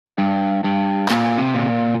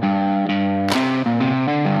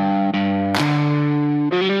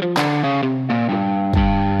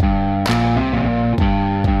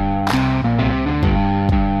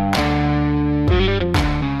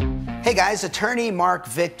guys, attorney Marc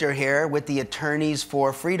Victor here with the Attorneys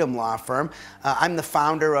for Freedom law firm. I'm the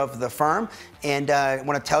founder of the firm, and I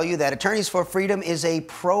want to tell you that Attorneys for Freedom is a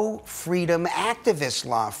pro-freedom activist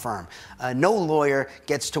law firm. No lawyer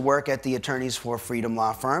gets to work at the Attorneys for Freedom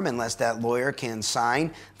law firm unless that lawyer can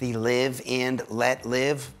sign the Live and Let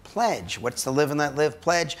Live pledge. What's the Live and Let Live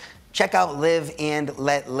pledge? Check out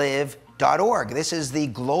liveandletlive.org. This is the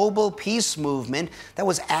global peace movement that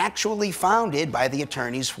was actually founded by the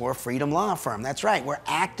Attorneys for Freedom law firm. That's right, we're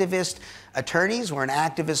activist attorneys, we're an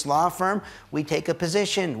activist law firm. We take a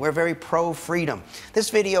position, we're very pro-freedom.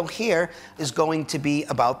 This video here is going to be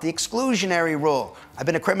about the exclusionary rule. I've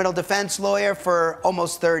been a criminal defense lawyer for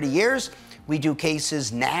almost 30 years. We do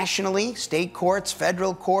cases nationally, state courts,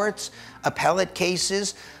 federal courts, appellate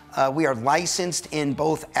cases. We are licensed in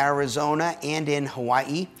both Arizona and in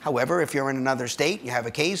Hawaii. However, if you're in another state, you have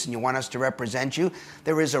a case and you want us to represent you,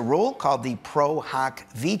 there is a rule called the Pro Hoc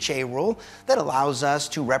Vice rule that allows us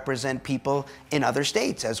to represent people in other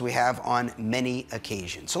states, as we have on many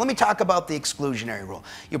occasions. So let me talk about the exclusionary rule.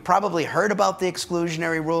 You've probably heard about the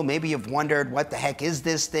exclusionary rule. Maybe you've wondered, what the heck is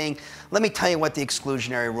this thing? Let me tell you what the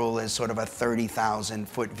exclusionary rule is, sort of a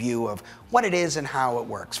 30,000-foot view of what it is and how it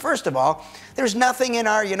works. First of all, there's nothing in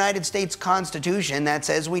our United States Constitution that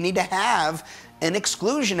says we need to have an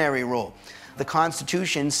exclusionary rule. The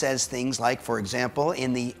Constitution says things like, for example,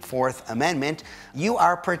 in the Fourth Amendment, you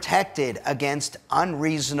are protected against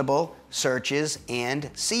unreasonable searches and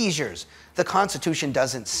seizures. The Constitution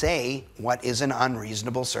doesn't say what is an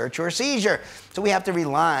unreasonable search or seizure. So we have to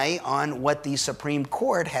rely on what the Supreme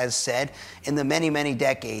Court has said in the many, many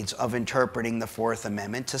decades of interpreting the Fourth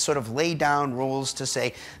Amendment to sort of lay down rules to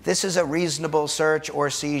say, this is a reasonable search or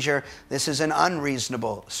seizure, this is an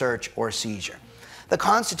unreasonable search or seizure. The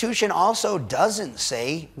Constitution also doesn't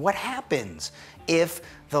say what happens if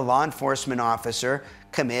the law enforcement officer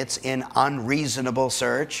commits an unreasonable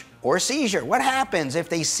search or seizure. What happens if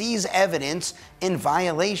they seize evidence in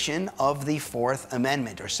violation of the Fourth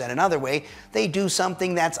Amendment? Or said another way, they do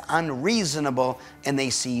something that's unreasonable and they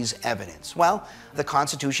seize evidence. Well, the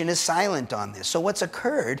Constitution is silent on this. So what's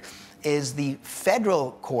occurred is the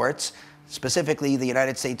federal courts, specifically the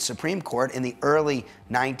United States Supreme Court in the early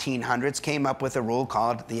 1900s, came up with a rule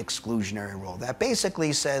called the exclusionary rule that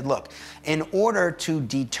basically said, look, in order to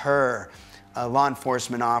deter law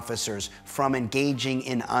enforcement officers from engaging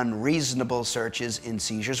in unreasonable searches and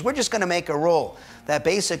seizures, we're just going to make a rule that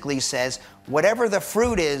basically says whatever the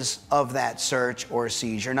fruit is of that search or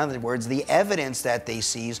seizure, in other words, the evidence that they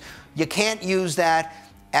seize, you can't use that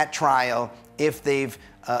at trial if they've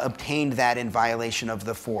obtained that in violation of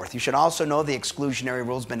the Fourth. You should also know the exclusionary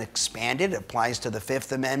rule has been expanded. It applies to the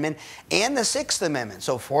Fifth Amendment and the Sixth Amendment.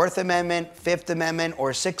 So Fourth Amendment, Fifth Amendment,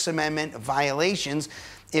 or Sixth Amendment violations,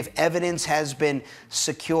 if evidence has been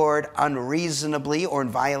secured unreasonably or in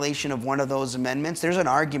violation of one of those amendments, there's an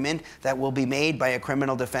argument that will be made by a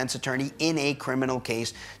criminal defense attorney in a criminal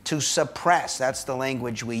case to suppress, that's the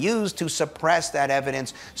language we use, to suppress that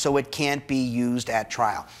evidence so it can't be used at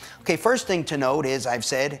trial. Okay, first thing to note is I've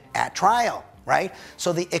said at trial, right?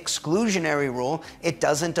 So the exclusionary rule, it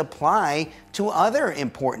doesn't apply to other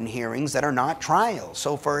important hearings that are not trials.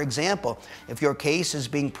 So for example, if your case is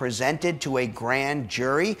being presented to a grand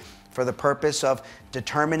jury for the purpose of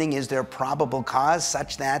determining is there probable cause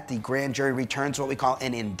such that the grand jury returns what we call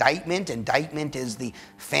an indictment. Indictment is the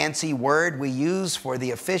fancy word we use for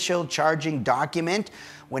the official charging document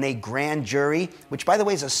when a grand jury, which by the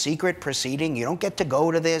way is a secret proceeding, you don't get to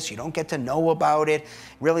go to this, you don't get to know about it.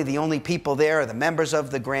 Really the only people there are the members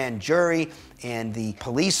of the grand jury, and the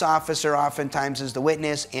police officer oftentimes is the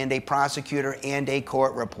witness, and a prosecutor and a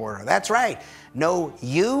court reporter. That's right. No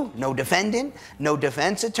you, no defendant, no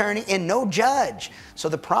defense attorney, and no judge. So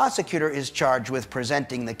the prosecutor is charged with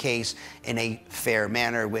presenting the case in a fair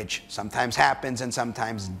manner, which sometimes happens and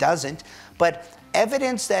sometimes doesn't. But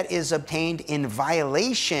evidence that is obtained in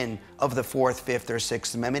violation of the Fourth, Fifth, or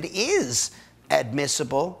Sixth Amendment is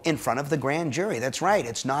admissible in front of the grand jury. That's right.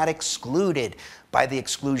 It's not excluded by the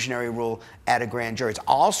exclusionary rule at a grand jury. It's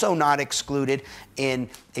also not excluded in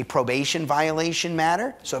a probation violation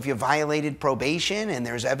matter. So if you violated probation and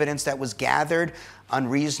there's evidence that was gathered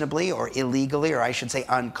unreasonably or illegally, or I should say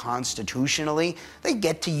unconstitutionally, they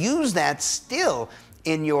get to use that still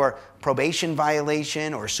In your probation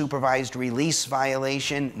violation or supervised release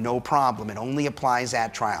violation, no problem. It only applies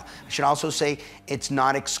at trial. I should also say it's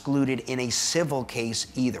not excluded in a civil case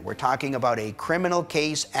either. We're talking about a criminal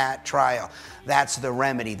case at trial. That's the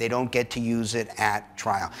remedy. They don't get to use it at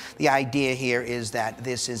trial. The idea here is that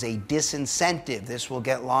this is a disincentive. This will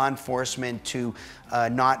get law enforcement to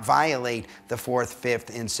not violate the 4th,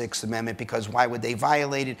 5th, and 6th Amendment, because why would they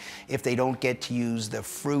violate it if they don't get to use the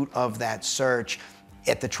fruit of that search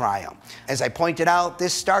at the trial? As I pointed out,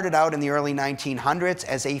 this started out in the early 1900s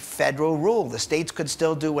as a federal rule. The states could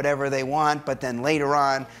still do whatever they want, but then later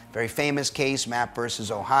on, very famous case, Mapp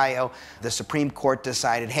versus Ohio, the Supreme Court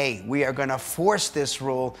decided, hey, we are going to force this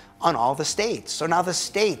rule on all the states. So now the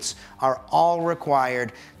states are all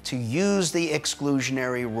required to use the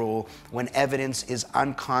exclusionary rule when evidence is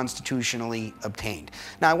unconstitutionally obtained.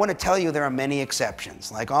 Now, I want to tell you there are many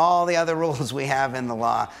exceptions. Like all the other rules we have in the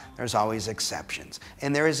law, there's always exceptions.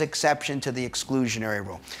 And there is exception to the exclusionary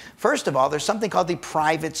rule. First of all, there's something called the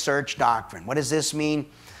private search doctrine. What does this mean?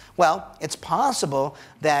 Well, it's possible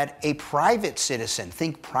that a private citizen,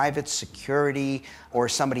 think private security or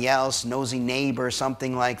somebody else, nosy neighbor,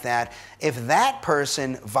 something like that, if that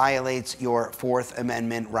person violates your 4th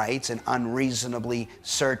Amendment rights and unreasonably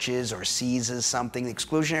searches or seizes something, the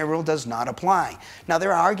exclusionary rule does not apply. Now,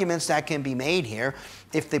 there are arguments that can be made here.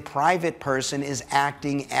 If the private person is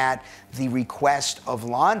acting at the request of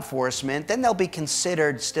law enforcement, then they'll be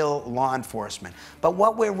considered still law enforcement. But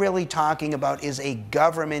what we're really talking about is a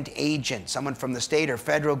government agent, someone from the state or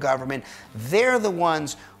federal government. They're the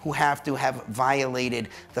ones who have to have violated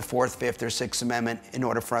the 4th, 5th, or 6th Amendment in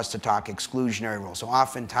order for us to talk exclusionary rule. So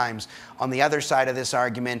oftentimes, on the other side of this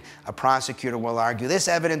argument, a prosecutor will argue this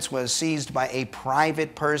evidence was seized by a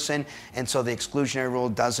private person, and so the exclusionary rule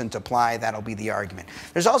doesn't apply. That'll be the argument.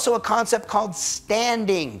 There's also a concept called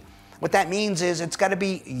standing. What that means is it's got to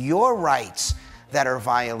be your rights that are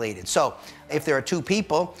violated. So if there are two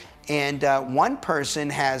people, and one person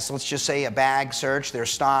has, let's just say, a bag search, they're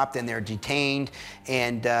stopped and they're detained,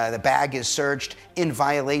 and the bag is searched in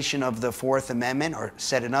violation of the 4th Amendment, or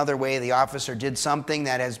said another way, the officer did something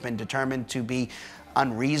that has been determined to be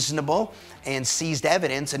unreasonable and seized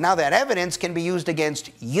evidence, and now that evidence can be used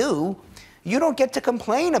against you. You don't get to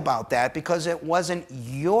complain about that because it wasn't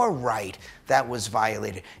your right that was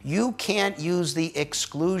violated. You can't use the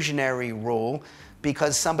exclusionary rule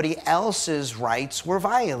because somebody else's rights were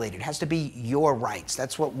violated. It has to be your rights.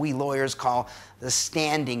 That's what we lawyers call the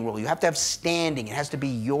standing rule. You have to have standing. It has to be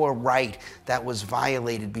your right that was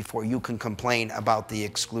violated before you can complain about the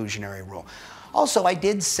exclusionary rule. Also, I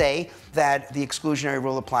did say that the exclusionary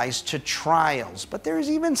rule applies to trials, but there's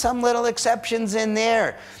even some little exceptions in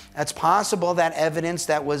there. It's possible that evidence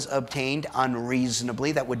that was obtained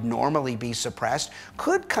unreasonably, that would normally be suppressed,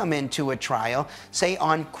 could come into a trial, say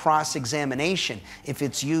on cross-examination, if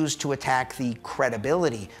it's used to attack the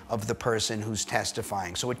credibility of the person who's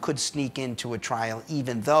testifying. So it could sneak into a trial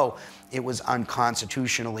even though it was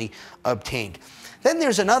unconstitutionally obtained. Then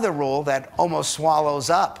there's another rule that almost swallows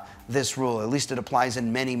up this rule. At least it applies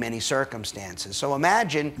in many, many circumstances. So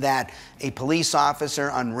imagine that a police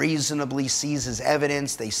officer unreasonably seizes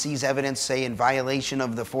evidence. They seize evidence, say, in violation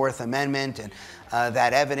of the 4th Amendment, and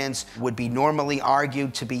that evidence would be normally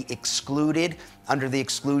argued to be excluded under the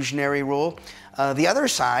exclusionary rule. The other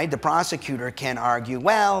side, the prosecutor, can argue,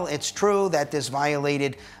 well, it's true that this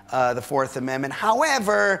violated the 4th Amendment.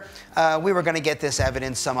 However, we were going to get this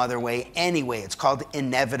evidence some other way anyway. It's called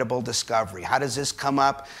inevitable discovery. How does this come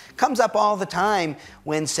up? It comes up all the time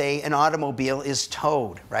when, say, an automobile is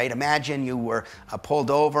towed, right? Imagine you were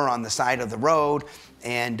pulled over on the side of the road,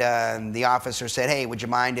 and the officer said, hey, would you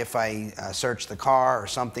mind if I search the car or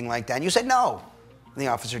something like that? And you said no. The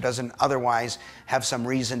officer doesn't otherwise have some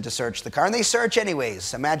reason to search the car, and they search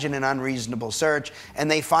anyways. Imagine an unreasonable search, and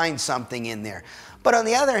they find something in there. But on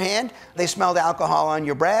the other hand, they smelled alcohol on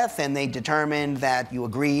your breath, and they determined that you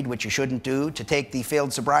agreed, which you shouldn't do, to take the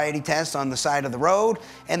field sobriety test on the side of the road,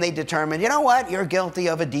 and they determined, you know what, you're guilty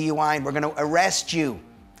of a DUI, and we're going to arrest you.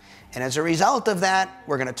 And as a result of that,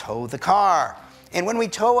 we're going to tow the car. And when we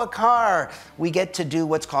tow a car, we get to do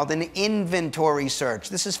what's called an inventory search.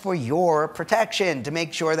 This is for your protection, to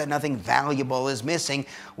make sure that nothing valuable is missing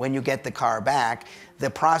when you get the car back. The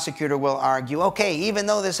prosecutor will argue, okay, even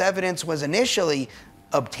though this evidence was initially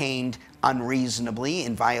obtained unreasonably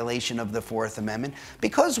in violation of the 4th Amendment,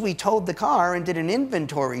 because we towed the car and did an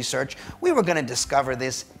inventory search, we were going to discover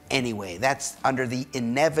this anyway. That's under the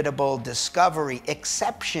inevitable discovery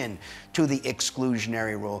exception to the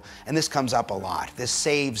exclusionary rule. And this comes up a lot. This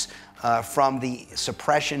saves from the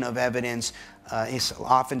suppression of evidence is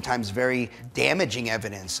oftentimes very damaging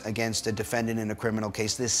evidence against a defendant in a criminal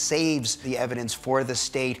case. This saves the evidence for the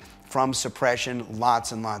state from suppression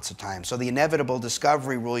lots and lots of times. So the inevitable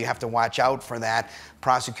discovery rule, you have to watch out for that.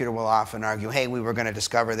 Prosecutor will often argue, hey, we were going to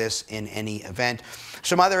discover this in any event.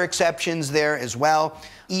 Some other exceptions there as well.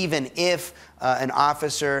 Even if an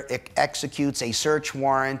officer executes a search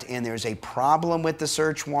warrant and there's a problem with the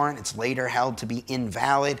search warrant, it's later held to be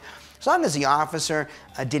invalid. As long as the officer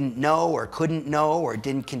didn't know or couldn't know or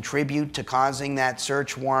didn't contribute to causing that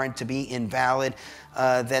search warrant to be invalid,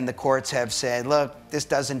 then the courts have said, look, this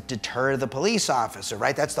doesn't deter the police officer,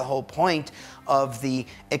 right? That's the whole point of the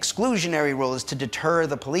exclusionary rule, is to deter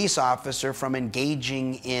the police officer from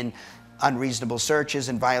engaging in unreasonable searches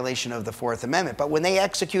in violation of the Fourth Amendment. But when they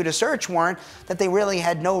execute a search warrant that they really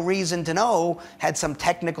had no reason to know had some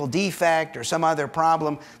technical defect or some other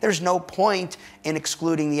problem, there's no point in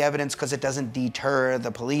excluding the evidence because it doesn't deter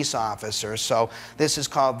the police officer. So this is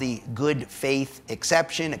called the good faith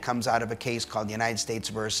exception. It comes out of a case called United States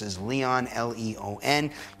versus Leon,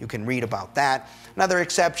 L-E-O-N. You can read about that. Another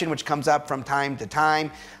exception which comes up from time to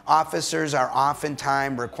time, officers are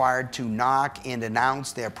oftentimes required to knock and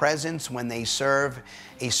announce their presence when they serve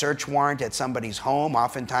a search warrant at somebody's home,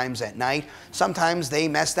 oftentimes at night. Sometimes they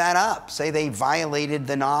mess that up. Say they violated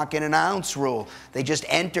the knock and announce rule. They just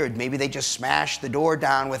entered. Maybe they just smashed the door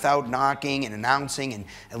down without knocking and announcing and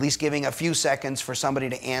at least giving a few seconds for somebody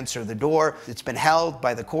to answer the door. It's been held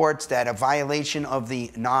by the courts that a violation of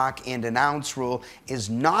the knock and announce rule is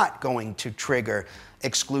not going to trigger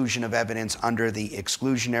exclusion of evidence under the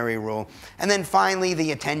exclusionary rule. And then finally,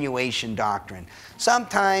 the attenuation doctrine.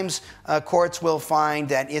 Sometimes courts will find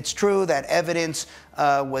that it's true that evidence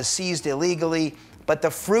was seized illegally, but the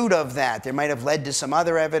fruit of that, there might have led to some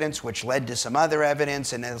other evidence, which led to some other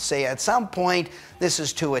evidence, and they'll say at some point, this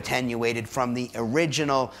is too attenuated from the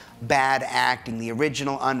original bad acting, the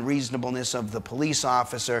original unreasonableness of the police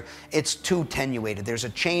officer. It's too attenuated. There's a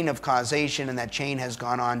chain of causation, and that chain has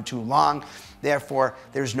gone on too long. Therefore,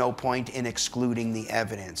 there's no point in excluding the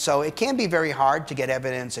evidence. So it can be very hard to get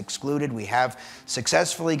evidence excluded. We have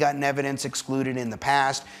successfully gotten evidence excluded in the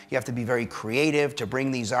past. You have to be very creative to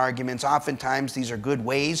bring these arguments. Oftentimes, these are good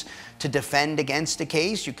ways to defend against a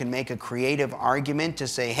case. You can make a creative argument to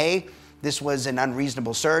say, hey, this was an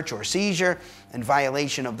unreasonable search or seizure in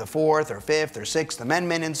violation of the Fourth or Fifth or Sixth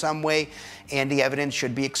Amendment in some way, and the evidence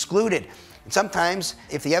should be excluded. And sometimes,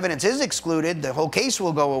 if the evidence is excluded, the whole case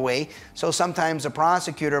will go away. So sometimes a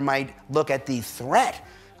prosecutor might look at the threat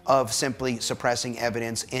of simply suppressing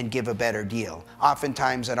evidence and give a better deal.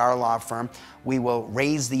 Oftentimes at our law firm, we will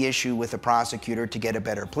raise the issue with the prosecutor to get a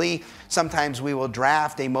better plea. Sometimes we will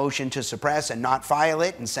draft a motion to suppress and not file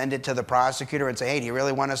it and send it to the prosecutor and say, hey, do you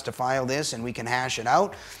really want us to file this? And we can hash it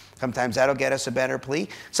out. Sometimes that'll get us a better plea.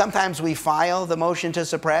 Sometimes we file the motion to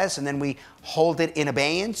suppress and then we hold it in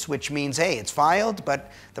abeyance, which means, hey, it's filed,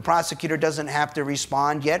 but the prosecutor doesn't have to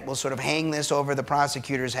respond yet. We'll sort of hang this over the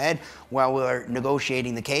prosecutor's head while we're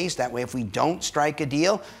negotiating the case. That way, if we don't strike a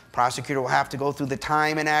deal, prosecutor will have to go through the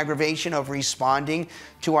time and aggravation of responding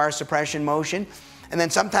to our suppression motion. And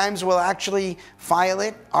then sometimes we'll actually file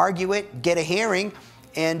it, argue it, get a hearing.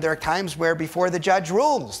 And there are times where before the judge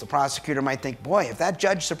rules, the prosecutor might think, boy, if that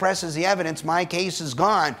judge suppresses the evidence, my case is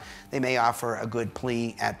gone. They may offer a good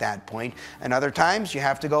plea at that point. And other times you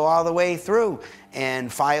have to go all the way through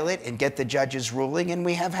and file it and get the judge's ruling. And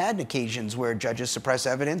we have had occasions where judges suppress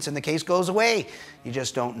evidence and the case goes away. You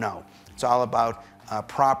just don't know. It's all about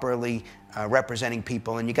properly representing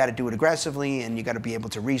people, and you got to do it aggressively, and you got to be able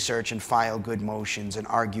to research and file good motions and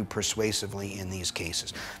argue persuasively in these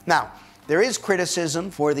cases. Now, there is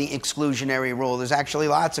criticism for the exclusionary rule. There's actually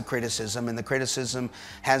lots of criticism, and the criticism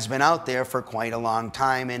has been out there for quite a long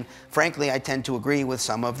time, and frankly, I tend to agree with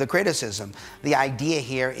some of the criticism. The idea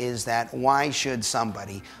here is that why should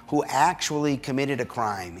somebody who actually committed a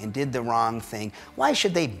crime and did the wrong thing, why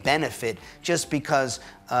should they benefit just because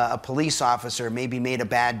a police officer maybe made a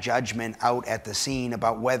bad judgment out at the scene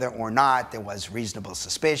about whether or not there was reasonable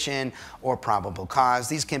suspicion or probable cause?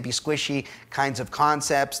 These can be squishy kinds of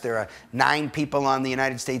concepts. There are 9 people on the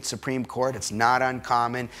United States Supreme Court. It's not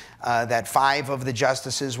uncommon that 5 of the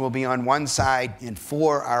justices will be on one side and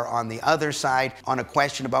 4 are on the other side on a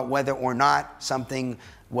question about whether or not something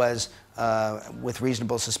was with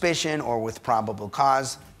reasonable suspicion or with probable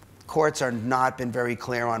cause. courts are not been very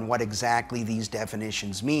clear on what exactly these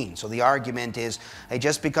definitions mean. So the argument is, hey,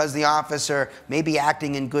 just because the officer may be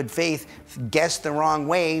acting in good faith, guessed the wrong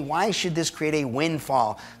way, why should this create a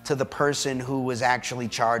windfall to the person who was actually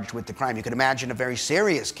charged with the crime? You could imagine a very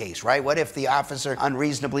serious case, right? What if the officer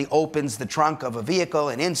unreasonably opens the trunk of a vehicle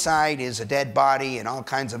and inside is a dead body and all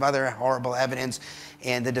kinds of other horrible evidence,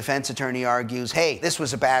 and the defense attorney argues, hey, this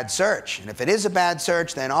was a bad search. And if it is a bad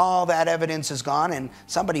search, then all that evidence is gone, and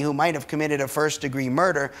somebody who might have committed a first-degree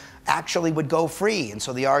murder actually would go free. And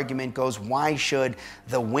so the argument goes, why should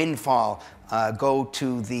the windfall go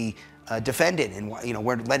to the defendant? And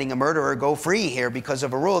we're letting a murderer go free here because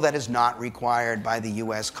of a rule that is not required by the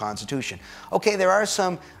U.S. Constitution. Okay, there are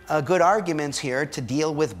some good arguments here to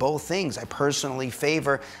deal with both things. I personally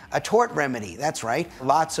favor a tort remedy. That's right.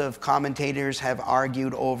 Lots of commentators have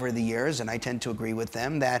argued over the years, and I tend to agree with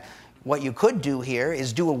them, that what you could do here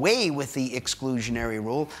is do away with the exclusionary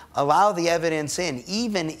rule, allow the evidence in,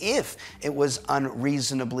 even if it was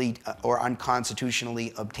unreasonably or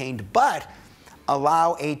unconstitutionally obtained, but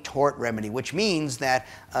allow a tort remedy, which means that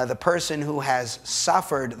the person who has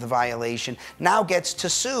suffered the violation now gets to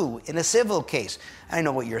sue in a civil case. I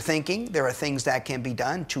know what you're thinking. There are things that can be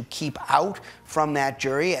done to keep out from that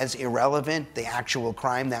jury as irrelevant the actual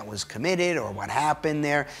crime that was committed or what happened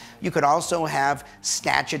there. You could also have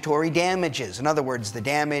statutory damages. In other words, the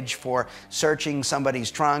damage for searching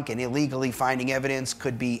somebody's trunk and illegally finding evidence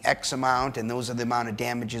could be X amount, and those are the amount of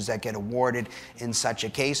damages that get awarded in such a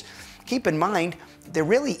case. Keep in mind, there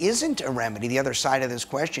really isn't a remedy. The other side of this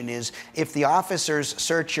question is, if the officers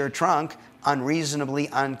search your trunk unreasonably,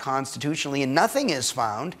 unconstitutionally, and nothing is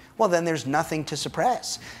found, well, then there's nothing to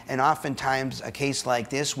suppress. And oftentimes a case like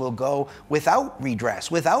this will go without redress,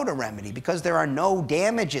 without a remedy, because there are no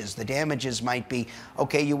damages. The damages might be,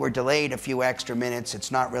 okay, you were delayed a few extra minutes,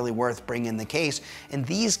 it's not really worth bringing the case. And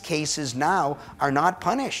these cases now are not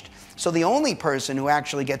punished. So the only person who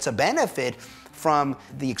actually gets a benefit from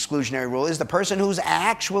the exclusionary rule is the person who's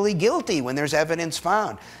actually guilty when there's evidence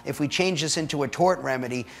found. If we change this into a tort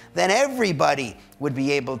remedy, then everybody would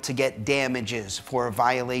be able to get damages for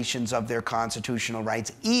violations of their constitutional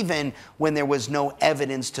rights, even when there was no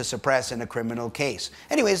evidence to suppress in a criminal case.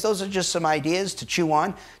 Anyways, those are just some ideas to chew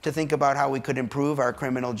on, to think about how we could improve our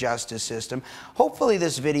criminal justice system. Hopefully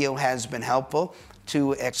this video has been helpful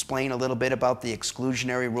to explain a little bit about the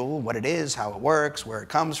exclusionary rule, what it is, how it works, where it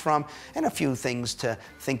comes from, and a few things to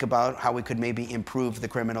think about how we could maybe improve the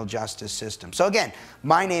criminal justice system. So again,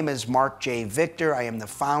 my name is Marc J. Victor. I am the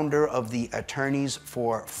founder of the Attorneys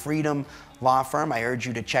for Freedom law firm. I urge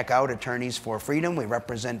you to check out Attorneys for Freedom. We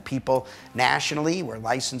represent people nationally. We're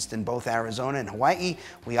licensed in both Arizona and Hawaii.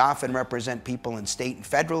 We often represent people in state and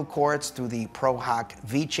federal courts through the Pro Hoc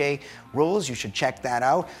Vice rules. You should check that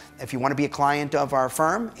out. If you want to be a client of our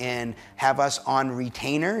firm and have us on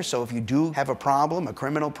retainer, so if you do have a problem, a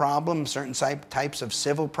criminal problem, certain types of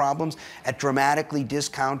civil problems at dramatically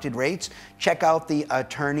discounted rates, check out the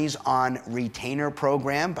Attorneys on Retainer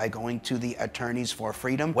program by going to the Attorneys for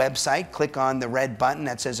Freedom website. Click on the red button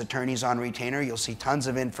that says Attorneys on Retainer. You'll see tons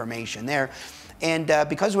of information there. And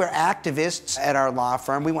because we're activists at our law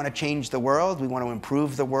firm, we want to change the world. We want to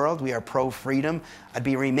improve the world. We are pro-freedom. I'd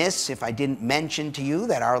be remiss if I didn't mention to you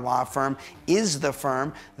that our law firm is the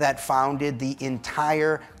firm that founded the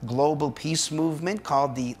entire global peace movement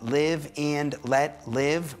called the Live and Let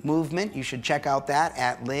Live movement. You should check out that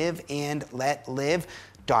at liveandletlive.org.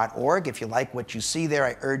 If you like what you see there,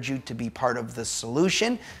 I urge you to be part of the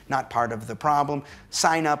solution, not part of the problem.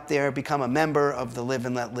 Sign up there, become a member of the Live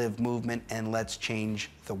and Let Live movement, and let's change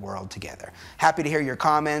the world together. Happy to hear your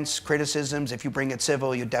comments, criticisms. If you bring it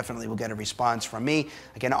civil, you definitely will get a response from me.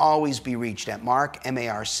 I can always be reached at Marc,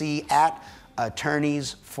 M-A-R-C, at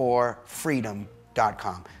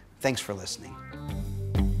attorneysforfreedom.com. Thanks for listening.